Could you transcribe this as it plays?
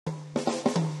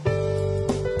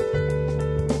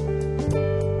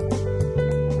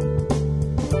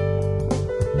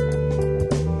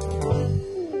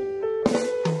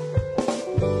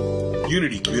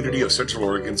Unity Community of Central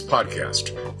Oregon's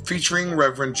podcast, featuring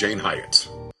Reverend Jane Hyatt.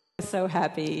 So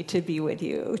happy to be with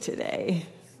you today.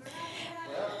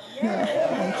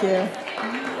 Thank you.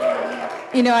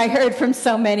 You know, I heard from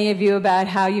so many of you about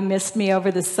how you missed me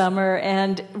over the summer,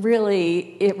 and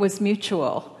really, it was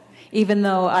mutual. Even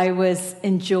though I was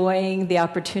enjoying the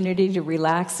opportunity to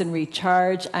relax and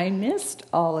recharge, I missed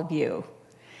all of you.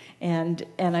 And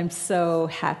I'm so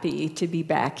happy to be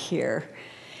back here.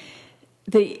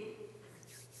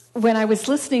 When I was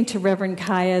listening to Reverend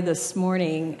Kaya this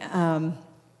morning,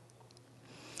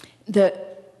 the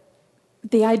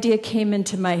idea came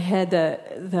into my head,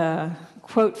 the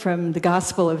quote from the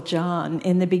Gospel of John: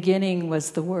 "In the beginning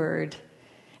was the Word,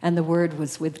 and the Word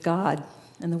was with God,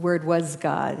 and the Word was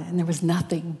God, and there was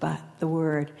nothing but the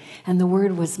Word. And the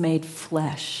Word was made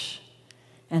flesh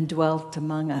and dwelt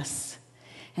among us."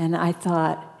 And I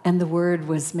thought, and the Word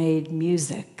was made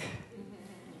music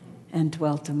and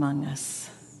dwelt among us.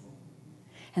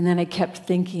 And then I kept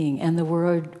thinking, and the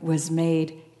Word was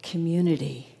made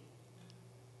community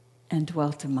and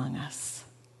dwelt among us.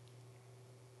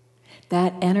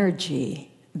 That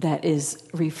energy that is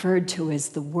referred to as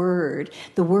the Word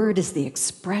is the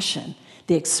expression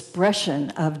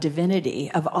of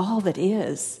divinity, of all that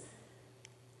is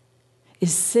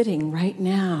sitting right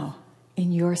now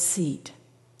in your seat.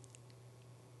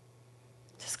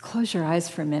 Just close your eyes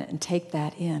for a minute and take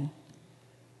that in.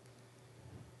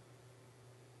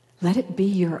 Let it be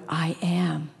your I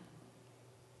am.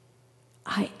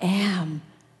 I am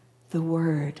the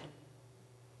Word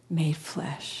made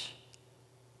flesh.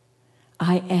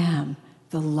 I am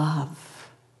the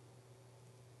love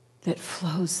that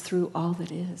flows through all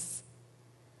that is.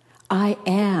 I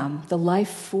am the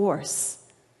life force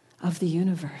of the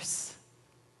universe.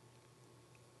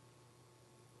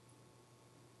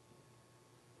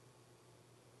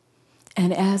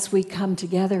 And as we come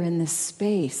together in this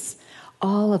space,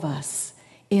 all of us,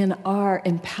 in our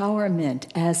empowerment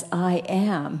as I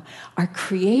am, are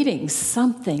creating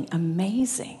something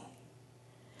amazing.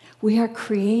 We are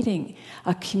creating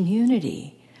a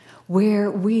community where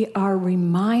we are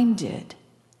reminded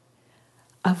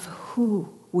of who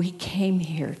we came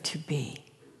here to be.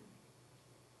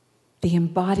 The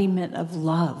embodiment of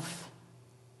love,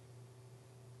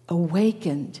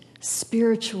 awakened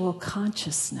spiritual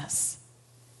consciousness.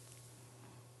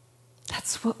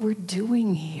 That's what we're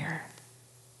doing here.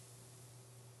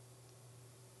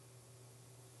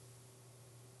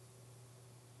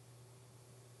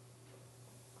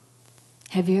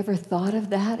 Have you ever thought of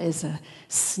that as a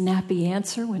snappy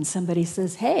answer when somebody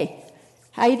says, "Hey,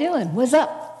 how you doing? What's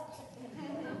up?"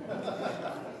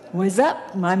 What's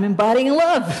up? I'm embodying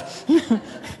love.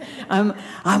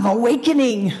 I'm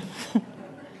awakening.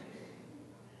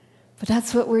 But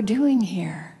that's what we're doing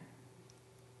here.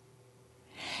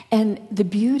 And the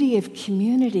beauty of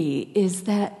community is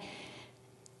that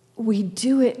we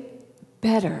do it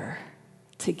better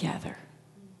together.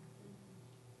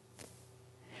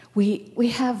 We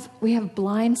have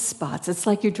blind spots. It's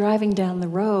like you're driving down the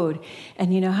road,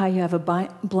 and you know how you have a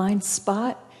blind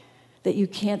spot that you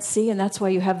can't see, and that's why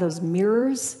you have those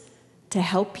mirrors to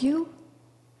help you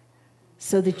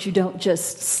so that you don't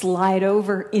just slide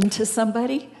over into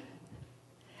somebody.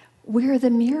 We're the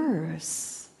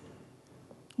mirrors.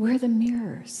 We're the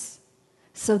mirrors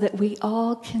so that we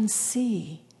all can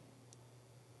see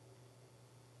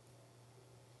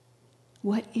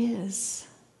what is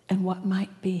and what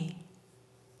might be.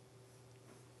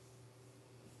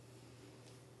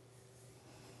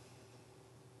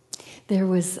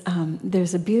 There's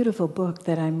a beautiful book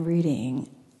that I'm reading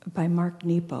by Mark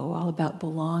Nepo, all about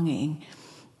belonging.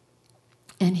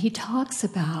 And he talks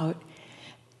about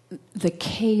the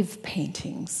cave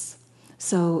paintings.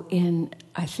 So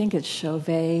I think it's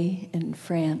Chauvet in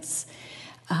France,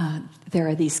 there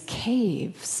are these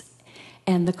caves,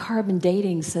 and the carbon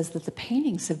dating says that the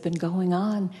paintings have been going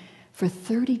on for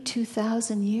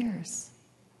 32,000 years.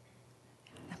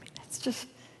 I mean,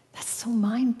 that's so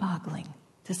mind-boggling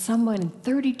that someone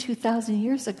 32,000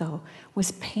 years ago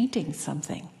was painting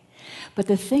something. But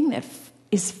the thing that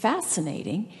is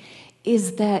fascinating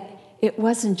is that it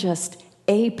wasn't just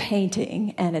a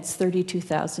painting and it's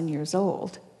 32,000 years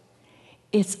old.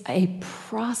 It's a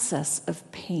process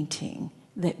of painting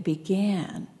that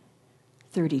began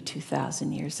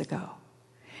 32,000 years ago.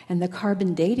 And the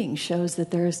carbon dating shows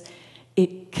that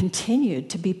it continued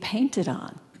to be painted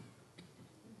on.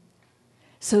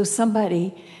 So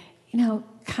somebody,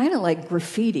 kind of like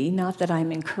graffiti, not that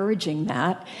I'm encouraging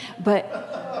that, but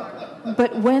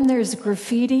when there's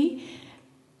graffiti,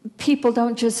 people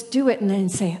don't just do it and then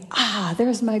say,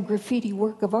 there's my graffiti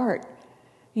work of art.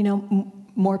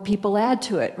 More people add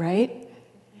to it, right?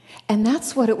 And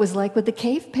that's what it was like with the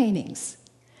cave paintings.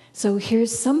 So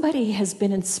here's somebody has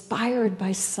been inspired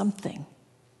by something.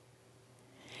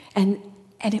 And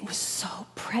it was so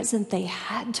present, they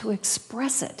had to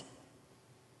express it.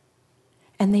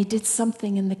 And they did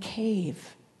something in the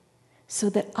cave so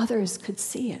that others could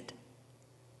see it.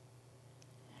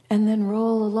 And then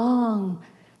roll along,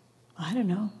 I don't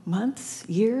know, months,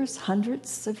 years,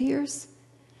 hundreds of years.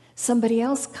 Somebody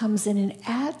else comes in and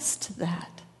adds to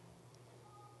that.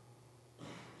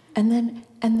 And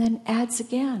then adds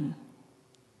again.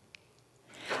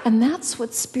 And that's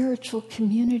what spiritual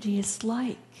community is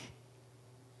like.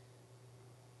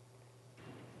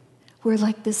 We're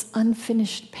like this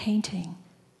unfinished painting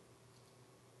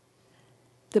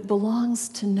that belongs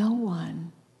to no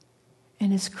one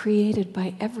and is created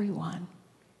by everyone.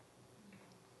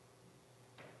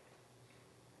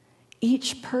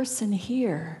 Each person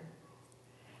here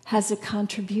has a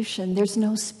contribution. There's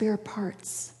no spare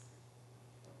parts.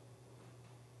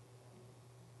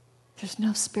 There's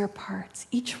no spare parts.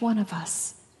 Each one of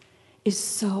us is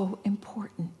so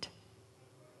important.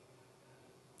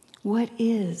 What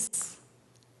is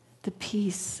the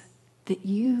piece that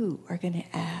you are going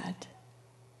to add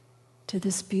to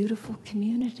this beautiful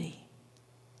community?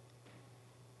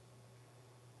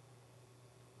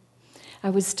 I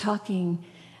was talking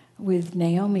with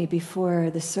Naomi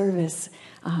before the service.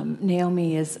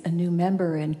 Naomi is a new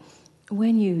member, and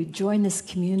when you join this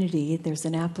community, there's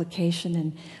an application,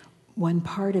 and one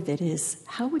part of it is,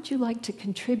 how would you like to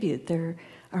contribute? There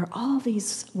are all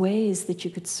these ways that you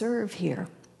could serve here.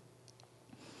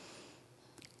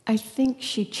 I think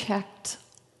she checked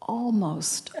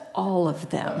almost all of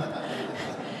them.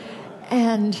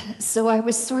 And so I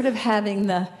was sort of having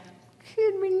the,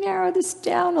 could we narrow this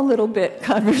down a little bit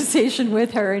conversation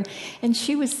with her. And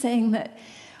she was saying that,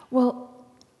 well,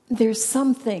 there's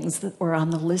some things that were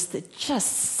on the list that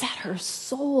just set her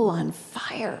soul on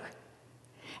fire.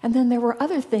 And then there were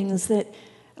other things that,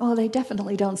 well, they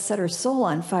definitely don't set her soul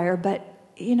on fire, but,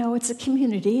 you know, it's a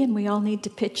community and we all need to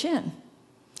pitch in.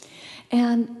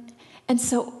 And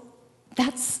so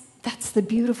that's the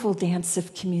beautiful dance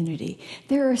of community.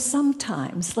 There are some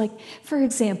times, like, for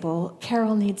example,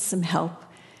 Carol needs some help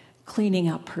cleaning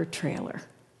up her trailer.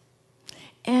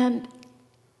 And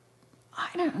I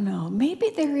don't know, maybe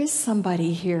there is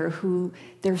somebody here who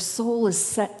their soul is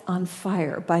set on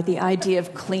fire by the idea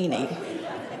of cleaning.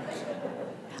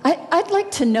 I'd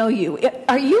like to know you.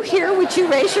 Are you here? Would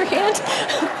you raise your hand?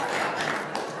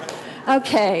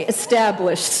 Okay,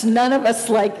 established. None of us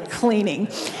like cleaning.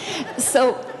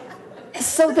 So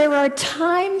there are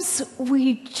times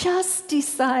we just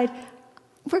decide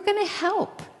we're going to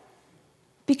help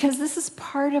because this is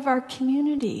part of our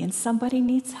community and somebody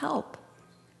needs help.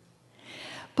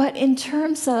 But in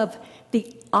terms of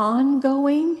the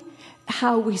ongoing,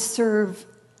 how we serve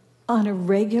on a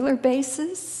regular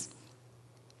basis,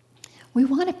 we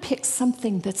want to pick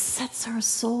something that sets our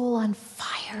soul on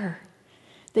fire,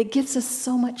 that gives us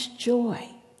so much joy.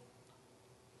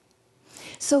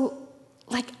 So,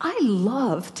 like, I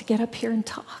love to get up here and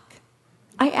talk.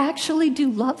 I actually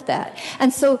do love that.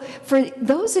 And so for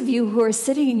those of you who are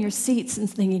sitting in your seats and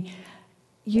thinking,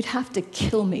 you'd have to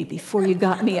kill me before you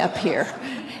got me up here.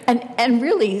 And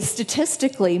really,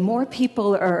 statistically, more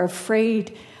people are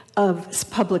afraid of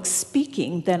public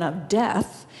speaking than of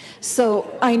death.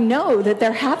 So I know that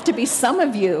there have to be some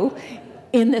of you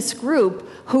in this group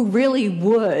who really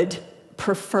would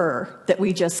prefer that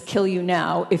we just kill you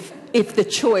now if the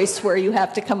choice where you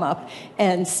have to come up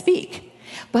and speak.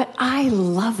 But I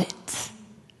love it.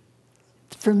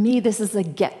 For me, this is a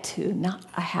get to, not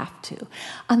a have to.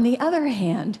 On the other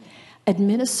hand,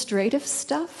 administrative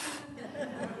stuff,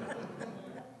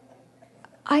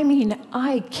 I mean,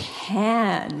 I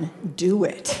can do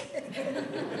it.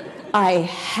 I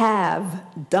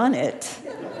have done it.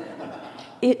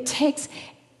 It takes...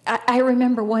 I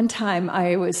remember one time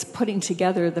I was putting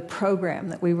together the program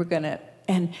that we were going to,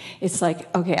 and it's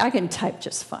like, okay, I can type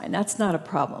just fine. That's not a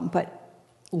problem. But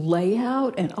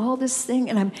layout and all this thing,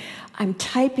 and I'm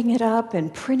typing it up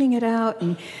and printing it out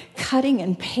and cutting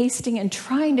and pasting and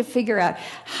trying to figure out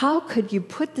how could you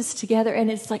put this together,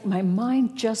 and it's like my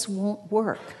mind just won't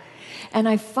work. And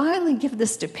I finally give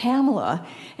this to Pamela,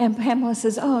 and Pamela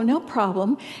says, oh, no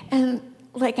problem. And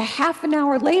like a half an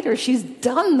hour later, she's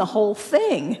done the whole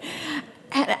thing.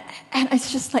 And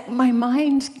it's just like my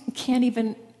mind can't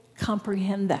even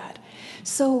comprehend that.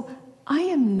 So I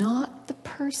am not the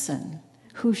person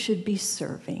who should be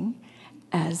serving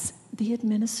as the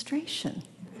administration.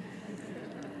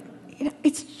 You know,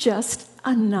 it's just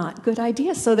a not good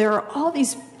idea. So there are all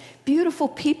these beautiful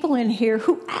people in here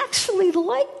who actually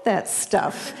like that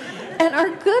stuff. and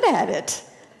are good at it.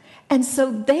 And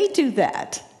so they do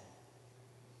that.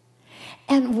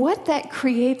 And what that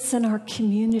creates in our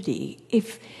community,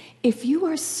 if you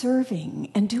are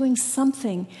serving and doing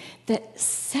something that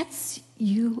sets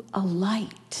you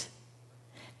alight,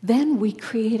 then we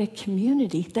create a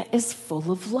community that is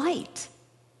full of light.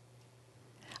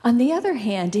 On the other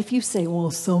hand, if you say,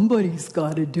 well, somebody's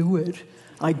got to do it,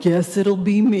 I guess it'll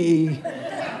be me,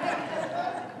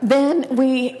 then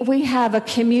we have a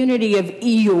community of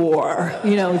Eeyore.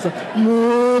 You know, it's like,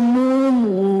 moo, moo,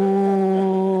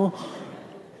 moo.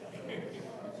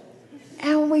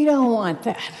 And we don't want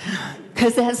that,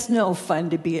 because that's no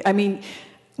fun to be. I mean,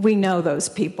 we know those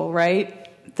people, right?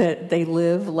 That they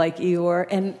live like Eeyore,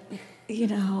 and, you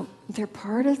know, they're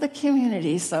part of the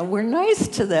community, so we're nice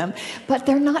to them, but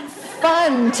they're not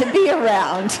fun to be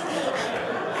around.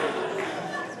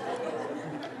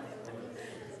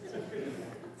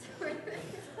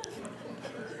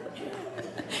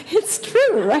 It's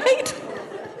true, right?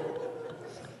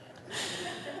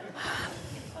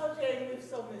 Oh, Jane, we've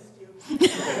so missed you.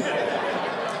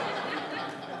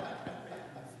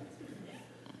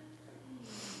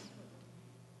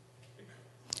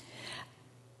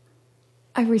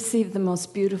 I received the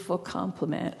most beautiful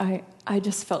compliment. I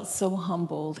just felt so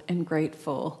humbled and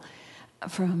grateful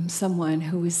from someone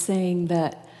who was saying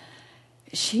that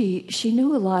she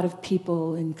knew a lot of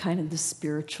people in kind of the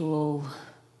spiritual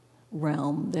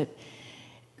realm, that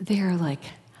they're like,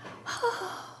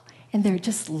 oh, and they're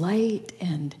just light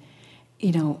and,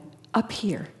 you know, up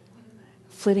here,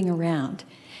 flitting around.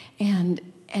 And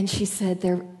she said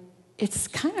it's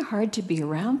kind of hard to be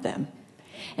around them.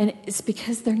 And it's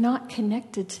because they're not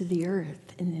connected to the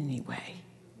earth in any way.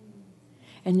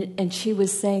 And she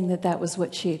was saying that was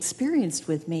what she experienced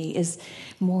with me, is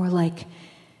more like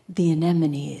the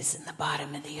anemones in the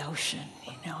bottom of the ocean,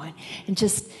 you know, and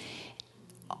just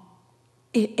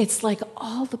it's like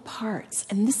all the parts.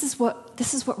 And this is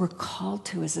what we're called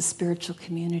to as a spiritual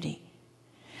community.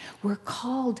 We're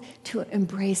called to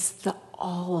embrace the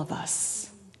all of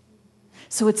us.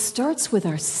 So it starts with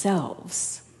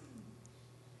ourselves.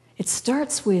 It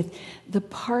starts with the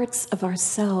parts of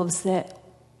ourselves that,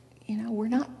 you know,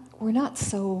 we're not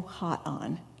so hot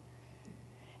on.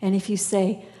 And if you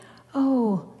say,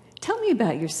 oh, tell me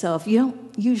about yourself, you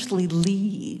don't usually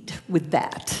lead with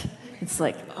that. It's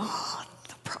like, oh,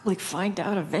 they'll probably find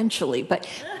out eventually, but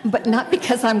not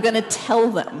because I'm going to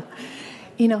tell them.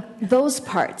 You know, those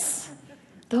parts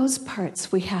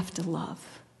we have to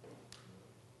love.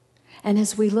 And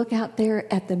as we look out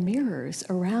there at the mirrors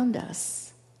around us,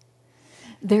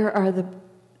 there are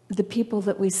the people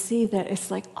that we see that it's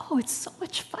like, oh, it's so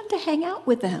much fun to hang out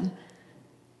with them.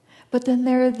 But then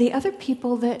there are the other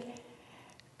people that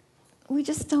we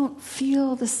just don't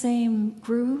feel the same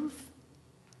groove.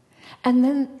 And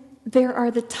then there are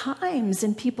the times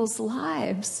in people's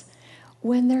lives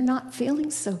when they're not feeling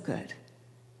so good.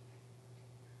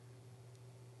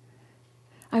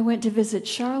 I went to visit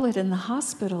Charlotte in the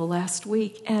hospital last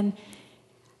week, and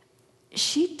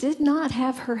she did not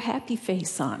have her happy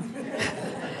face on.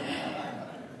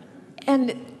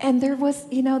 and there was,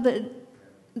 you know,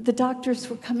 the doctors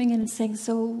were coming in and saying,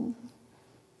 so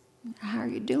how are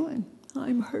you doing?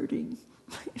 I'm hurting.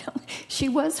 You know, she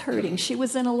was hurting. She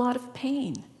was in a lot of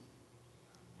pain.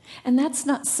 And that's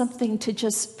not something to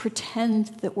just pretend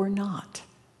that we're not.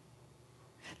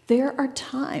 There are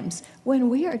times when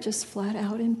we are just flat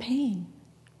out in pain.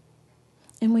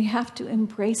 And we have to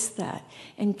embrace that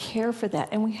and care for that.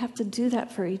 And we have to do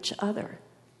that for each other.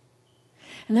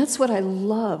 And that's what I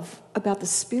love about the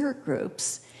spirit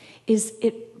groups, is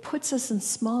it puts us in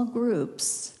small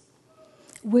groups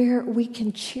where we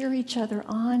can cheer each other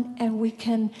on, and we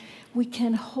can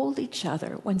hold each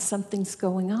other when something's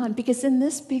going on. Because in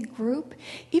this big group,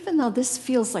 even though this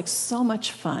feels like so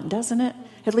much fun, doesn't it?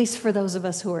 At least for those of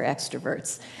us who are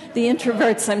extroverts. The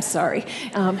introverts, I'm sorry.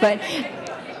 But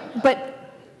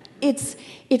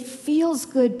it feels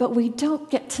good, but we don't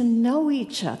get to know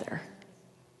each other.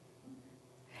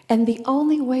 And the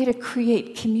only way to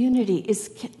create community is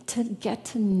to get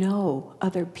to know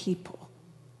other people.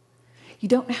 You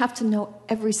don't have to know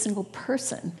every single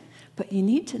person, but you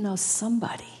need to know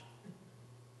somebody.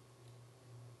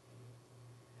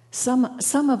 Some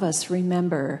of us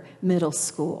remember middle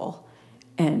school,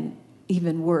 and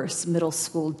even worse, middle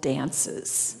school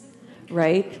dances,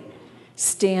 right?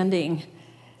 Standing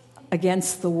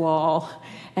against the wall.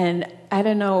 And I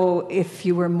don't know if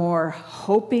you were more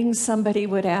hoping somebody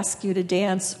would ask you to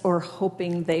dance or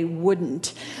hoping they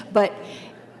wouldn't, but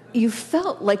you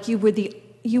felt like you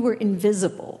were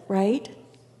invisible, right?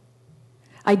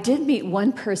 I did meet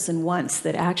one person once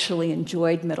that actually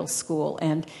enjoyed middle school,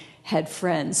 and had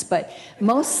friends, but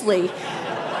mostly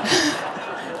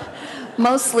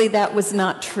that was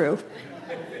not true.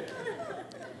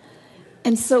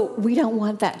 And so we don't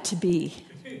want that to be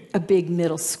a big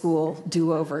middle school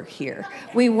do-over here.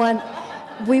 We want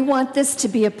this to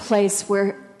be a place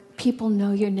where people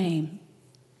know your name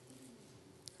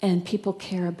and people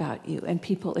care about you and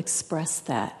people express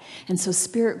that. And so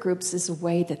spirit groups is a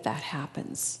way that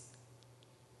happens.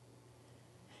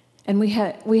 And we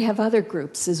have other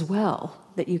groups as well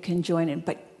that you can join in,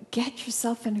 but get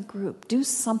yourself in a group. Do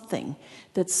something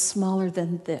that's smaller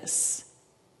than this.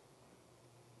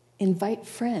 Invite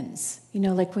friends.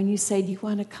 Like when you say, do you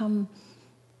want to come,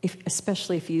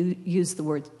 especially if you use the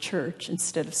word church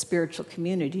instead of spiritual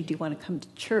community, do you want to come to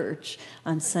church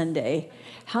on Sunday?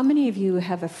 How many of you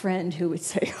have a friend who would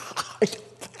say, I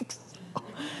don't think so?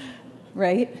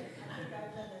 Right?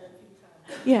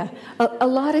 Yeah, a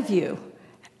lot of you.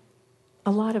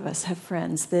 A lot of us have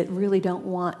friends that really don't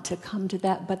want to come to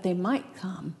that, but they might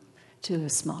come to a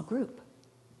small group.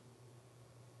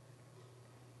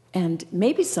 And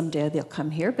maybe someday they'll come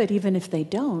here, but even if they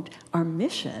don't, our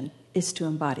mission is to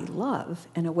embody love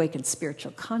and awaken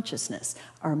spiritual consciousness.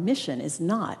 Our mission is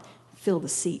not fill the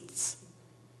seats.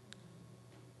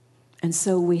 And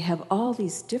so we have all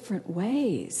these different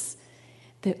ways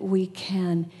that we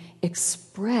can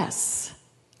express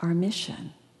our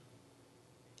mission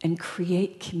and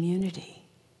create community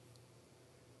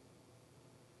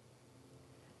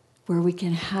where we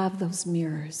can have those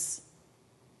mirrors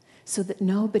so that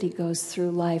nobody goes through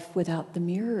life without the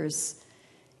mirrors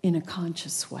in a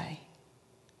conscious way.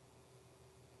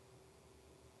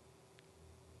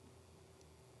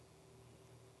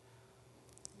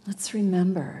 Let's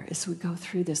remember as we go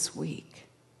through this week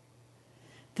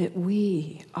that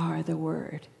we are the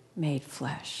Word made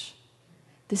flesh.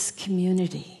 This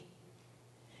community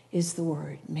is the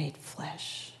Word made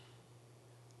flesh.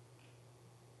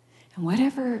 And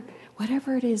whatever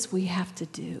it is we have to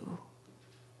do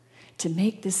to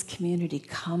make this community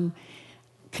come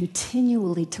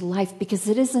continually to life, because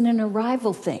it isn't an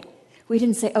arrival thing. We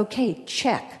didn't say, okay,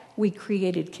 check, we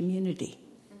created community.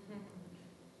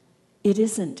 It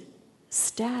isn't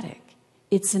static.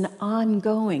 It's an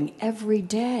ongoing, every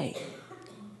day.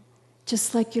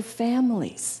 Just like your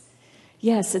families.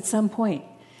 Yes, at some point,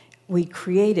 we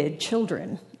created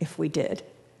children, if we did,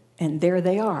 and there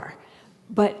they are.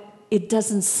 But it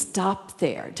doesn't stop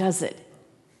there, does it?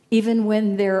 Even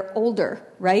when they're older,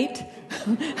 right?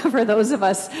 For those of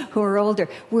us who are older,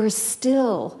 we're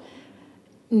still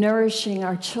nourishing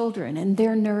our children, and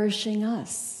they're nourishing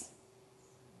us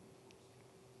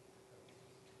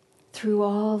through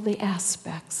all the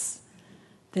aspects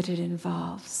that it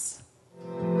involves.